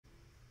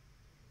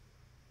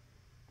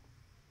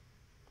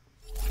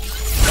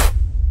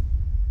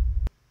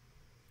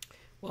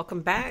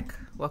Welcome back.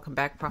 Welcome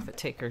back, profit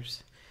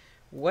takers.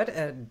 What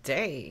a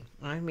day.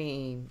 I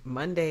mean,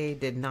 Monday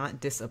did not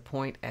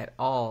disappoint at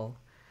all.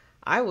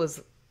 I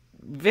was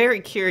very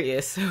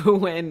curious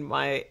when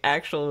my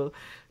actual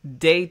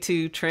day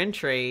two trend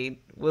trade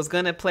was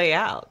going to play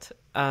out.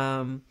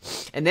 And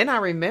then I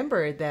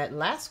remembered that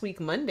last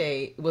week,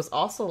 Monday, was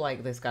also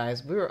like this,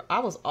 guys. I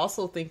was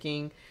also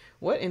thinking,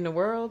 what in the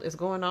world is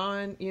going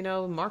on? You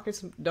know,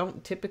 markets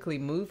don't typically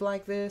move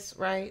like this,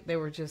 right?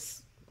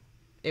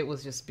 It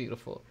was just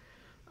beautiful.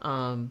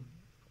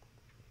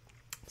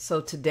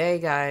 So today,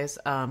 guys,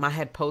 I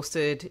had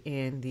posted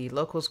in the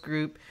locals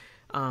group,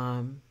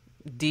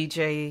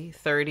 DJ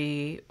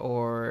 30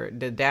 or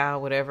the Dow,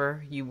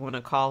 whatever you want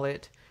to call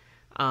it,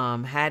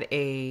 had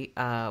a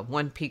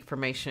one peak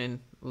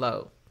formation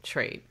low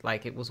trade.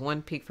 Like it was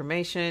one peak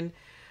formation.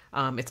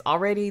 It's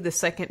already the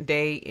second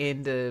day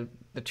in the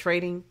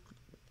trading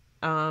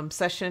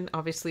session.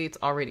 Obviously, it's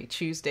already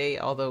Tuesday,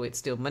 although it's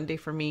still Monday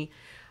for me.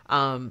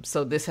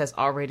 So this has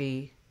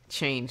already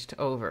changed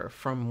over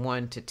from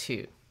 1 to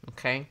 2.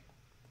 Okay.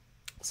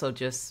 So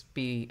just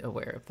be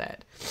aware of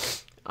that.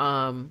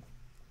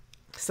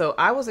 So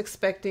I was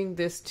expecting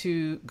this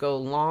to go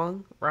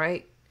long,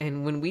 right?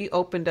 And when we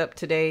opened up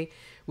today,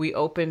 we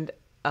opened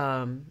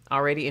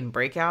already in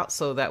breakout.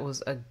 So that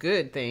was a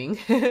good thing.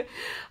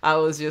 I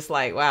was just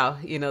like, wow,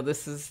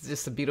 this is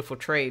just a beautiful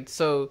trade.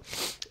 So,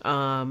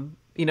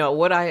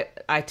 what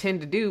I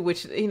tend to do,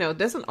 which,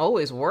 doesn't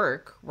always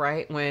work,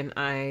 right? When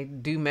I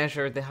do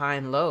measure the high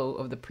and low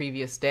of the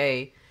previous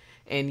day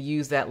and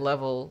use that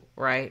level,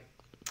 right?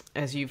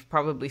 As you've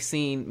probably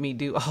seen me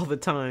do all the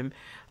time.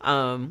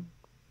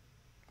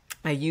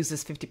 I use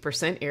this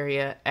 50%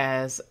 area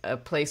as a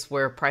place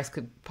where price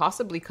could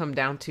possibly come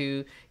down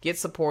to get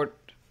support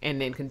and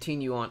then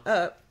continue on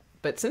up.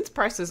 But since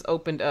prices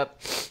opened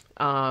up,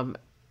 out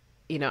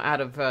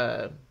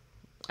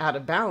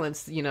of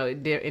balance,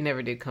 it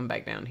never did come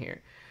back down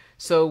here.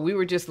 So we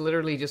were just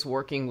literally just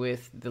working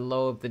with the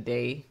low of the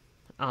day.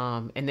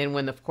 And then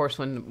when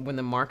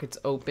the markets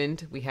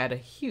opened, we had a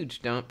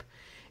huge dump.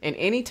 And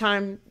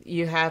anytime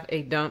you have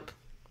a dump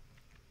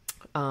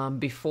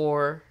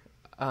before,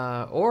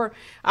 or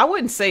I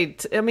wouldn't say,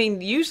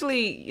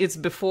 usually it's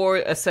before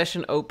a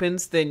session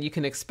opens, then you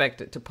can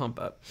expect it to pump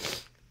up.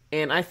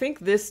 And I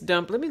think this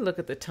dump, let me look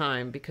at the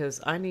time because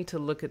I need to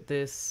look at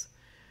this.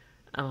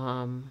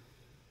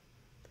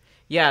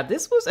 Yeah,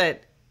 this was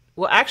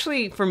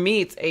actually for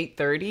me, it's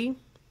 8:30,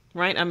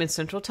 right? I'm in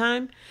Central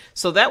Time.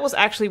 So that was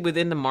actually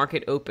within the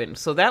market open.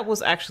 So that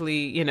was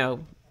actually,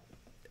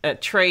 a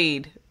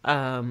trade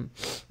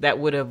that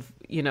would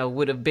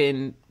have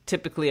been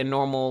typically a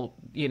normal,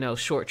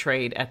 short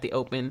trade at the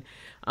open,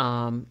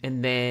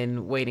 and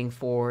then waiting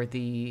for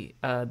the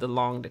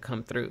long to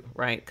come through,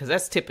 right? Because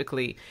that's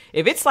typically,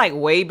 if it's like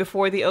way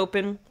before the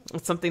open,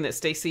 it's something that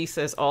Stacy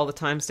says all the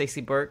time, Stacy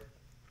Burke.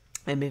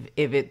 And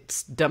if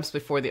it dumps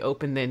before the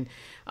open, then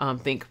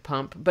think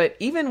pump. But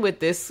even with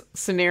this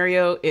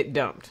scenario, it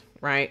dumped,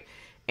 right?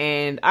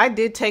 And I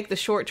did take the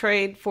short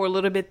trade for a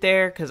little bit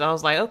there because I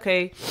was like,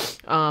 okay,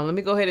 let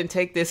me go ahead and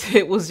take this.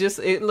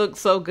 It looked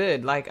so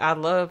good. Like I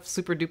love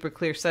super duper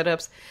clear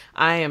setups.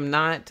 I am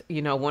not,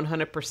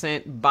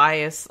 100%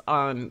 biased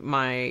on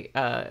my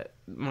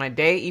my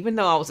day, even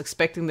though I was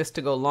expecting this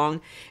to go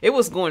long. It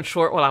was going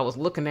short while I was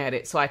looking at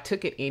it. So I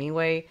took it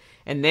anyway.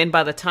 And then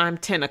by the time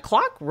 10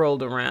 o'clock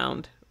rolled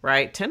around,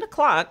 right? 10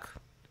 o'clock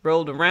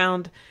rolled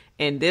around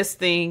and this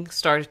thing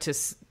started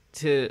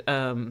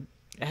to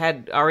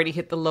had already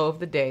hit the low of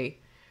the day,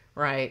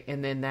 right?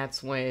 And then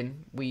that's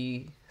when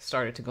we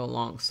started to go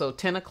long. So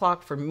 10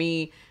 o'clock for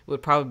me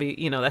would probably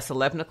be, that's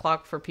 11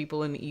 o'clock for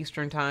people in the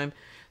Eastern time.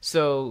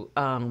 So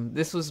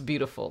this was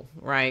beautiful,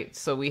 right?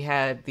 So we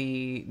had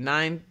the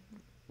 9,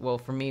 well,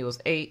 for me it was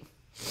 8,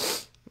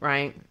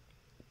 right?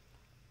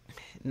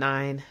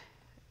 9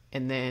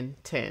 and then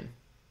 10,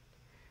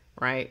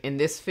 right? And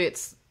this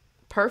fits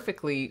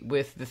perfectly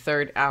with the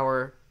 3rd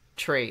hour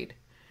trade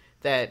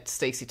that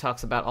Stacy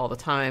talks about all the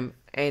time.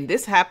 And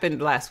this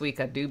happened last week,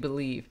 I do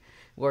believe,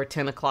 where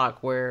 10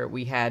 o'clock where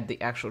we had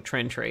the actual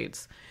trend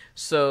trades.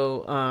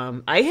 So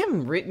I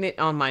haven't written it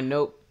on my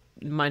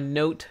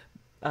note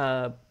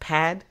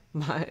pad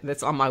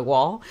that's on my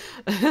wall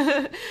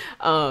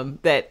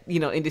that,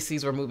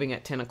 indices were moving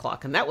at 10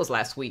 o'clock. And that was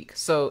last week.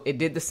 So it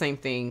did the same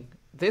thing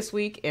this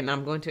week. And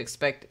I'm going to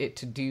expect it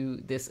to do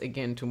this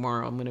again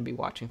tomorrow. I'm going to be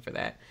watching for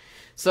that.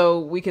 So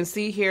we can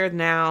see here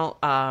now,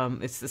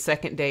 it's the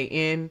second day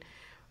in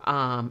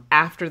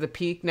after the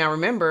peak. Now,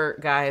 remember,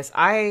 guys,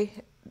 I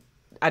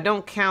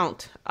don't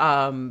count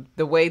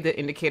the way the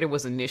indicator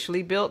was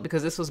initially built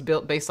because this was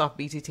built based off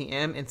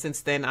BTTM. And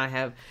since then, I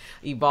have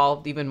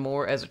evolved even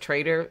more as a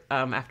trader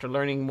after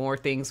learning more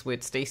things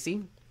with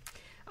Stacy.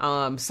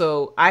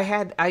 So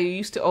I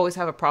used to always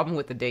have a problem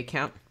with the day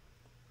count.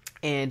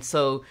 And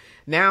so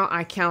now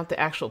I count the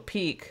actual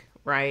peak,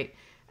 right,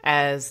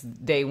 as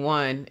day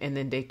 1 and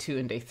then day 2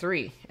 and day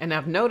 3. And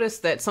I've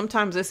noticed that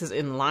sometimes this is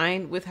in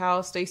line with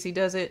how Stacy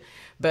does it,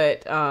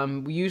 but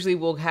usually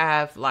we'll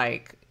have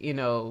like,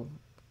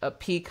 a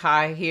peak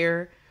high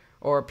here,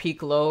 or a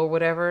peak low or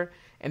whatever.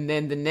 And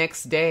then the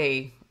next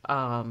day,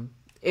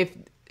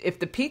 if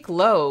the peak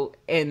low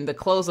and the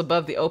close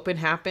above the open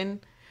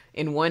happen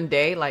in one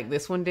day, like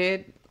this one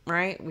did,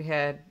 right? We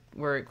had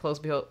where it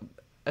closed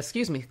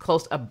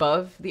closed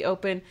above the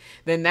open,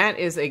 then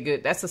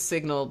that's a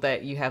signal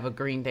that you have a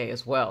green day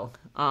as well.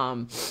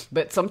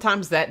 But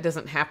sometimes that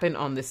doesn't happen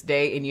on this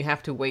day, and you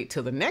have to wait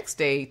till the next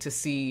day to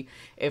see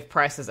if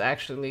price is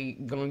actually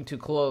going to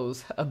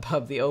close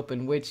above the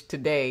open, which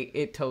today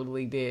it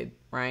totally did,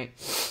 right?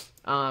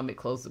 It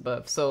closed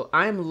above. So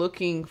I'm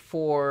looking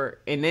for,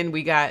 and then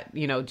we got,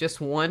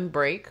 just one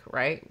break,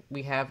 right?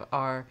 We have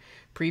our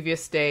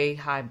previous day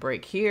high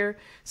break here.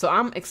 So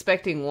I'm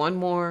expecting one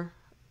more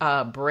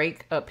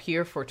break up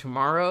here for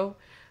tomorrow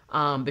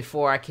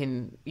before I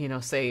can,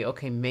 say,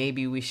 okay,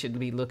 maybe we should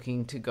be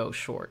looking to go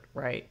short,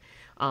 right?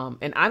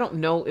 And I don't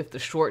know if the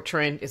short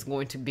trend is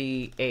going to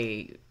be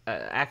a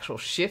actual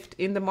shift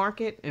in the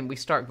market and we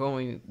start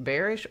going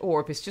bearish,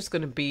 or if it's just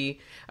going to be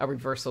a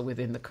reversal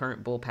within the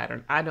current bull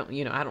pattern. I don't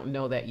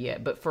know that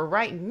yet. But for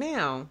right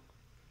now,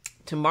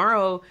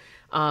 tomorrow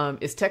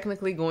is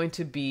technically going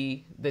to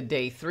be the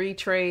day 3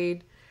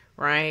 trade,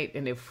 right?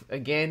 And if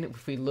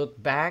we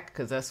look back,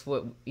 because that's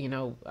what,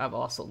 I've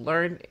also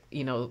learned,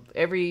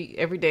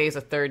 every day is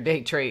a third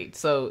day trade.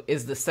 So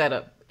is the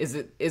setup,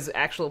 is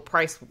actual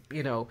price,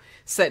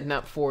 setting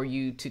up for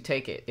you to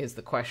take it is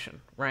the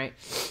question, right?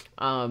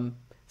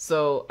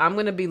 So I'm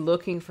going to be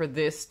looking for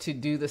this to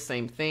do the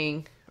same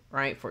thing,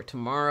 right? For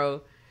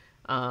tomorrow,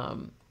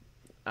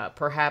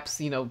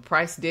 perhaps,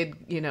 price did,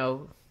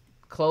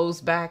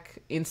 close back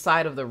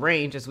inside of the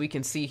range. As we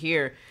can see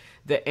here,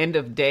 the end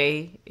of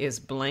day is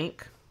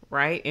blank,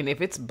 right? And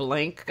if it's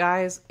blank,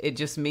 guys, it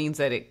just means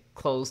that it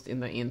closed in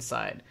the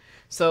inside.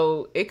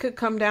 So it could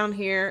come down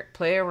here,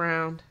 play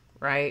around,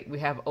 right? We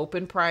have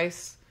open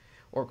price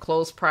or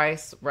close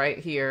price right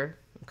here,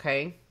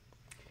 okay?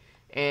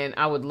 And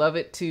I would love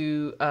it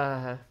to,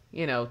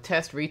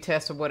 test,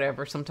 retest, or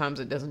whatever. Sometimes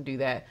it doesn't do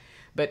that.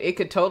 But it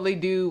could totally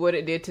do what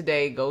it did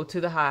today, go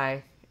to the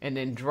high, and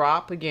then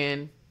drop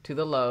again to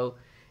the low,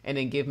 and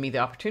then give me the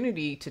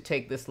opportunity to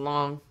take this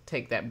long,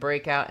 take that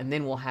breakout, and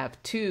then we'll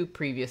have 2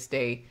 previous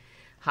day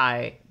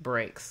high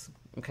breaks.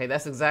 Okay,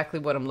 that's exactly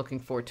what I'm looking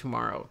for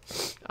tomorrow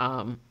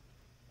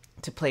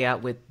to play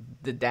out with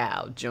the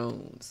Dow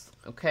Jones.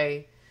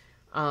 Okay,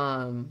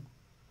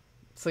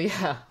 so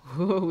yeah,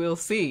 we'll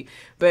see.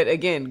 But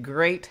again,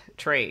 great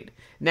trade.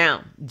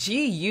 Now,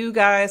 GU,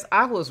 guys,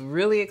 I was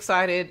really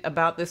excited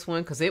about this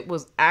one because it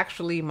was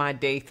actually my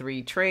day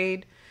 3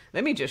 trade.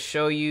 Let me just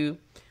show you.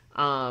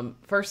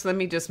 First, let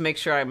me just make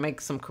sure I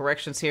make some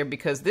corrections here,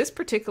 because this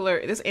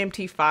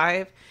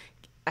MT5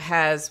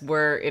 has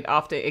where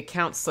it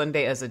counts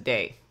Sunday as a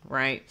day,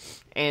 right?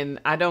 And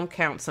I don't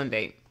count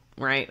Sunday,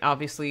 right?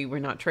 Obviously, we're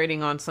not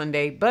trading on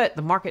Sunday, but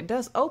the market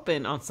does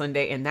open on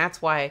Sunday, and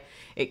that's why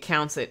it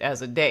counts it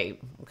as a day,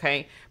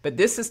 okay? But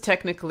this is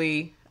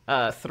technically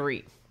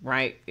 3,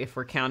 right? If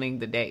we're counting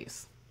the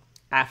days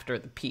after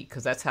the peak,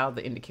 because that's how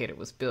the indicator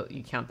was built.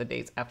 You count the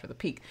days after the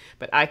peak,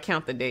 but I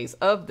count the days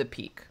of the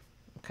peak.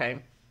 Okay,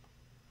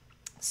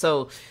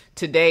 so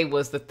today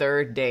was the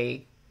 3rd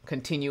day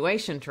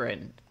continuation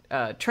trend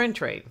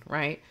trade,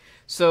 right?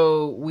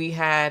 So we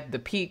had the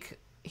peak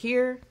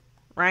here,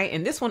 right?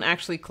 And this one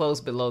actually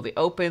closed below the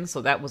open,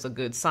 so that was a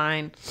good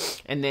sign.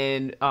 And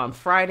then on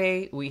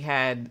Friday, we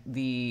had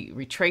the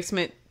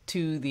retracement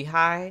to the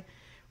high,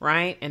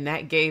 right? And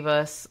that gave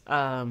us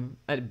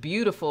a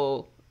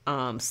beautiful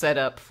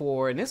setup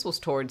for, and this was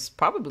towards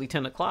probably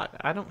 10 o'clock.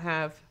 I don't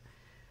have,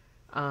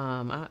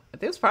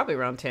 it was probably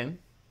around 10.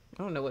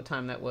 I don't know what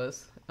time that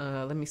was.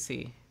 Let me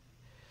see.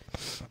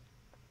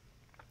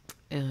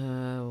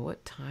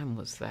 What time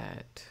was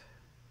that?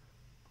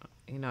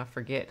 I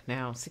forget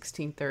now.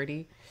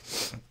 16:30.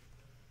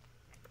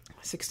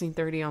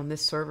 16:30 on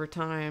this server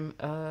time.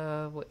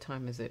 What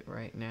time is it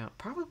right now?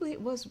 Probably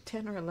it was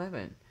 10 or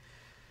 11.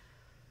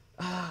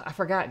 I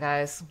forgot,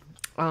 guys.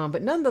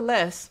 But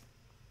nonetheless,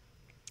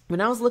 when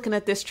I was looking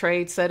at this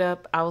trade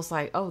setup, I was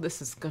like, oh, this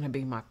is going to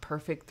be my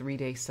perfect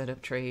 3-day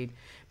setup trade,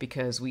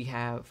 because we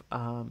have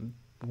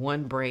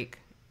one break,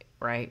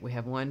 right? We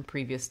have one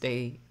previous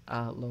day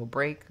low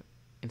break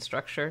in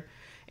structure,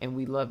 and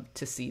we love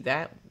to see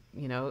that.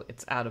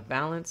 It's out of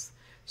balance.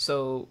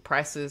 So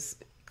prices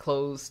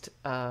closed.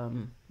 Let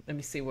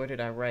me see, what did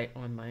I write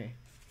on my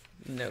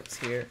notes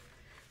here?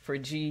 For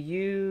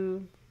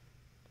GU,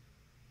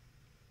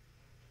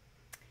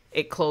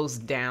 it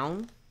closed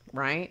down,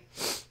 right?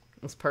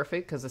 It's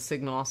perfect because the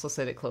signal also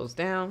said it closed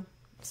down.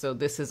 So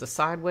this is a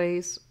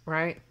sideways,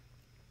 right?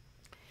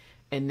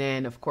 And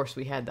then, of course,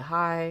 we had the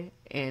high,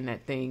 and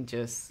that thing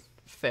just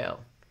fell.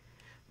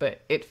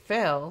 But it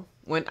fell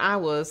when I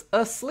was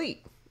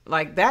asleep.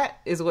 Like, that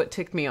is what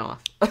ticked me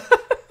off.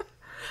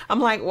 I'm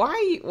like,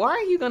 why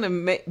are you going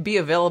to be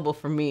available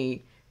for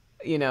me,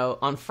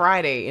 on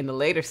Friday in the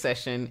later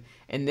session,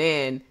 and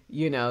then,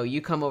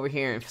 you come over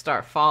here and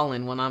start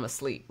falling when I'm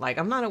asleep? Like,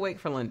 I'm not awake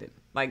for London.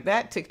 Like,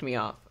 that ticked me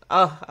off.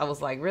 Oh, I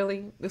was like,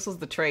 really? This was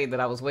the trade that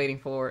I was waiting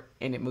for,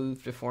 and it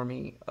moved before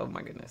me. Oh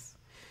my goodness.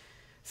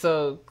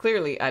 So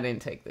clearly I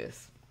didn't take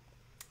this.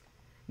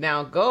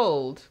 Now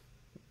gold,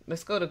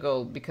 let's go to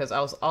gold because I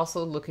was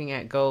also looking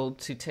at gold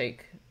to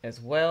take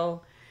as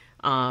well.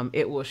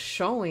 It was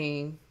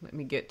showing, let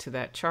me get to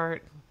that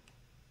chart.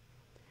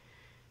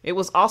 It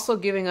was also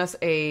giving us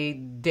a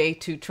day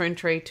 2 trend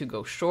trade to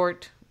go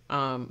short.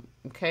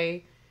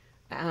 Okay.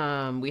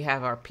 We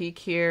have our peak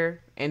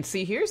here. And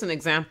see, here's an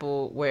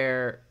example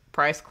where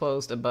price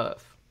closed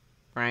above,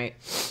 right?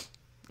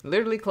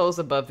 Literally closed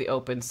above the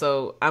open.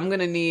 So I'm going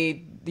to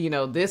need,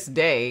 this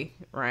day,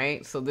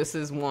 right? So this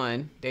is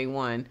day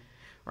 1,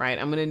 right?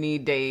 I'm going to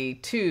need day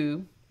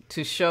 2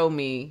 to show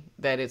me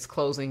that it's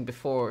closing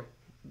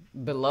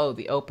below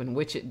the open,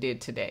 which it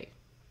did today.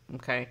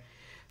 Okay.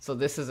 So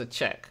this is a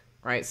check,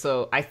 right?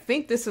 So I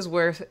think this is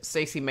where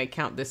Stacy may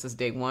count this as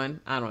day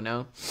 1. I don't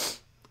know.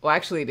 Well,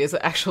 actually it is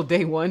an actual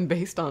day 1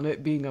 based on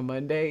it being a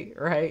Monday,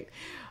 right?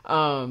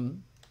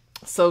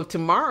 So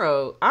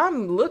tomorrow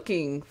I'm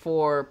looking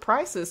for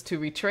prices to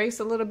retrace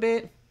a little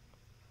bit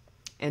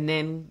and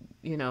then,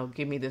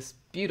 give me this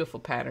beautiful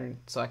pattern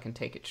so I can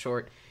take it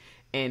short.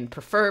 And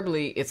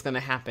preferably it's going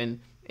to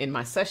happen in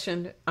my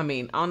session. I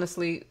mean,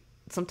 honestly,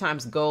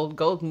 sometimes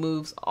gold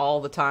moves all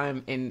the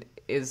time and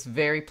is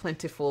very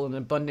plentiful and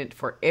abundant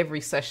for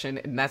every session.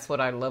 And that's what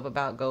I love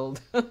about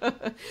gold.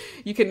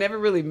 You can never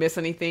really miss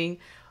anything.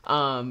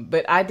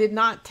 But I did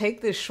not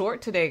take this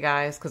short today,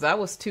 guys, because I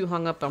was too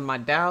hung up on my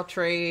Dow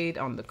trade,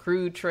 on the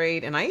crude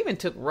trade, and I even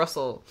took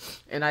Russell,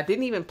 and I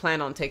didn't even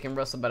plan on taking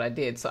Russell, but I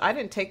did. So I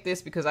didn't take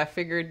this because I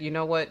figured, you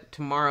know what,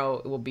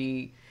 tomorrow will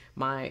be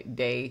my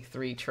day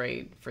 3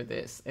 trade for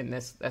this, and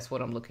that's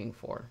what I'm looking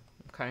for.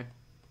 Okay.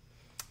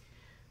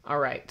 All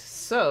right.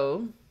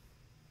 So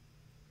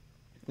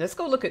let's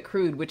go look at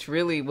crude, which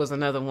really was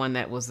another one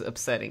that was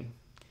upsetting.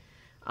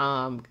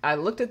 I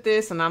looked at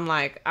this and I'm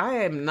like, I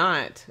am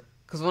not.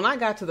 Because when I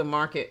got to the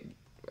market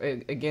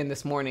again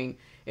this morning,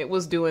 it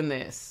was doing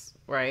this,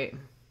 right?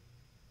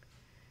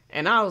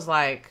 And I was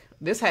like,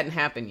 this hadn't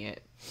happened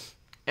yet.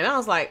 And I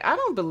was like, I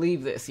don't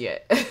believe this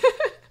yet.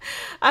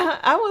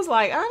 I was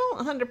like, I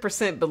don't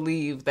 100%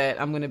 believe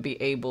that I'm going to be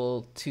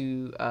able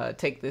to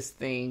take this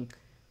thing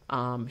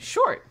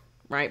short,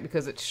 right?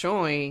 Because it's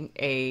showing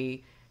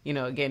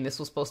again, this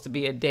was supposed to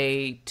be a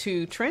day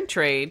 2 trend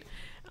trade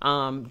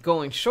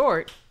going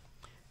short.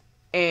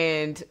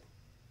 And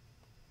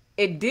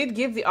it did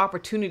give the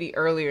opportunity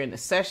earlier in the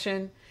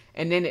session,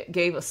 and then it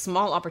gave a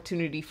small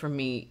opportunity for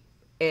me.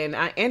 And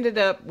I ended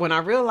up, when I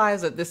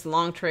realized that this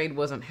long trade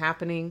wasn't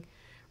happening,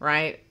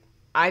 right,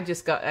 I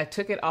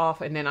took it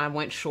off and then I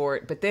went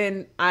short, but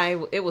then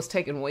it was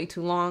taking way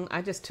too long.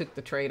 I just took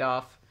the trade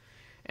off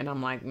and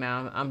I'm like,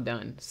 nah, I'm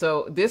done.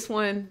 So this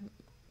one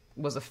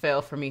was a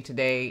fail for me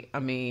today. I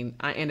mean,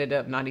 I ended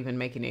up not even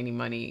making any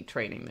money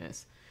trading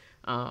this.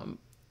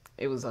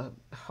 It was a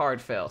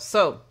hard fail.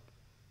 So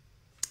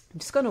I'm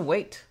just going to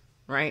wait,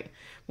 right?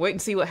 Wait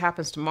and see what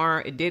happens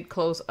tomorrow. It did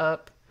close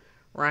up,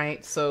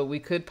 right? So we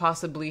could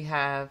possibly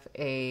have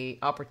a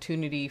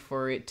opportunity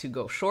for it to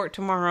go short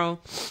tomorrow,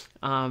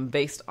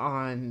 based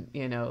on,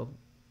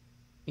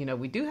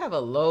 we do have a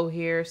low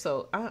here.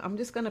 So I'm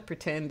just going to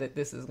pretend that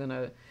this is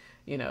going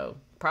to,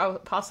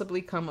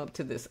 possibly come up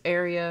to this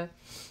area.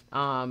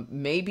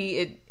 Maybe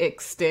it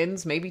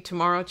extends, maybe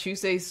tomorrow,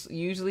 Tuesday's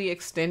usually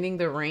extending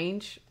the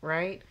range,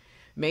 right?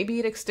 Maybe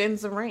it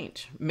extends the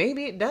range.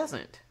 Maybe it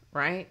doesn't.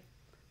 Right?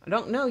 I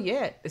don't know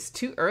yet. It's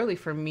too early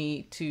for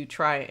me to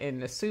try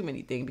and assume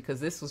anything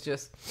because this was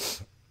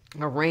just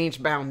a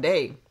range bound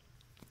day,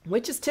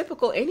 which is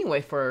typical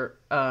anyway for,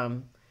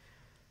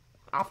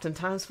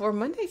 oftentimes for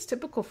Monday's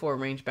typical for a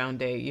range bound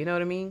day. You know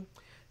what I mean?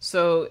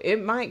 So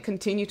it might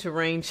continue to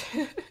range,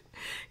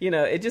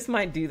 it just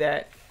might do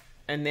that.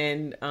 And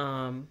then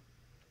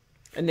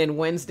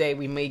Wednesday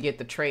we may get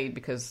the trade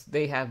because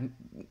they have,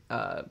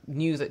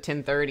 news at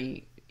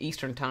 10:30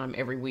 Eastern time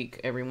every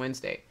week, every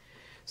Wednesday.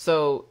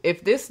 So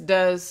if this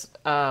does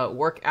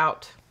work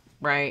out,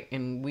 right,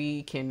 and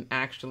we can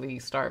actually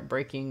start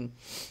breaking,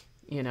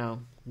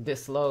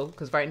 this low,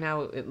 because right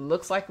now it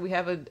looks like we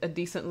have a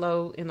decent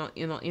low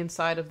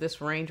inside of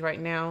this range right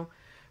now,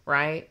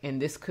 right? And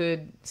this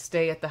could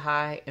stay at the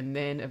high and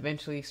then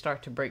eventually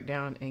start to break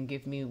down and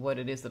give me what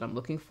it is that I'm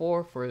looking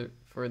for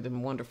the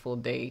wonderful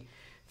day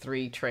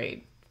 3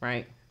 trade,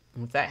 right?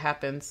 And if that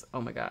happens,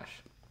 oh my gosh,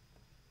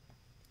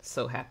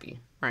 so happy,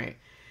 right?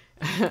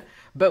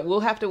 But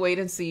we'll have to wait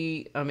and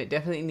see. It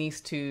definitely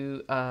needs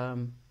to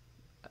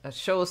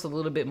show us a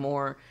little bit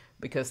more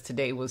because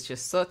today was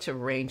just such a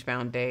range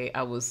bound day.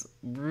 I was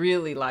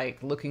really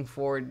looking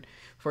forward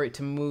for it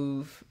to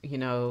move,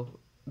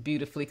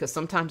 beautifully, because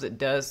sometimes it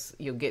does.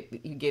 You get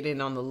in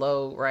on the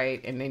low,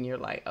 right, and then you're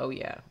like, oh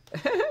yeah.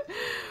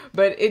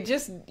 But it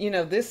just,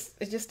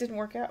 it just didn't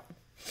work out.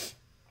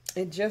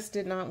 It just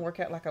did not work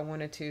out like I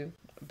wanted to.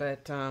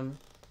 But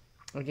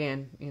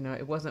again,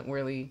 it wasn't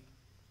really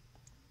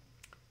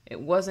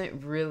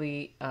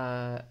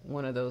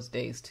one of those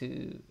days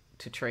to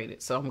trade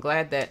it. So I'm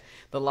glad that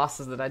the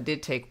losses that I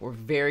did take were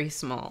very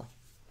small,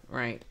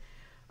 right?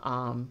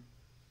 And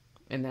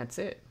that's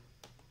it.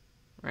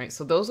 Right.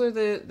 So those are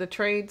the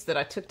trades that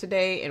I took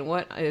today and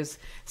what is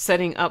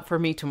setting up for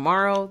me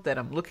tomorrow that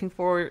I'm looking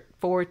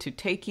forward to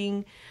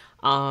taking.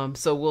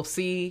 So we'll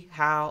see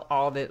how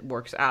all that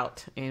works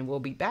out and we'll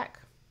be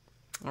back.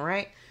 All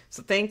right.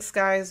 So thanks,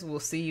 guys.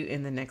 We'll see you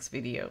in the next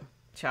video.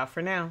 Ciao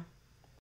for now.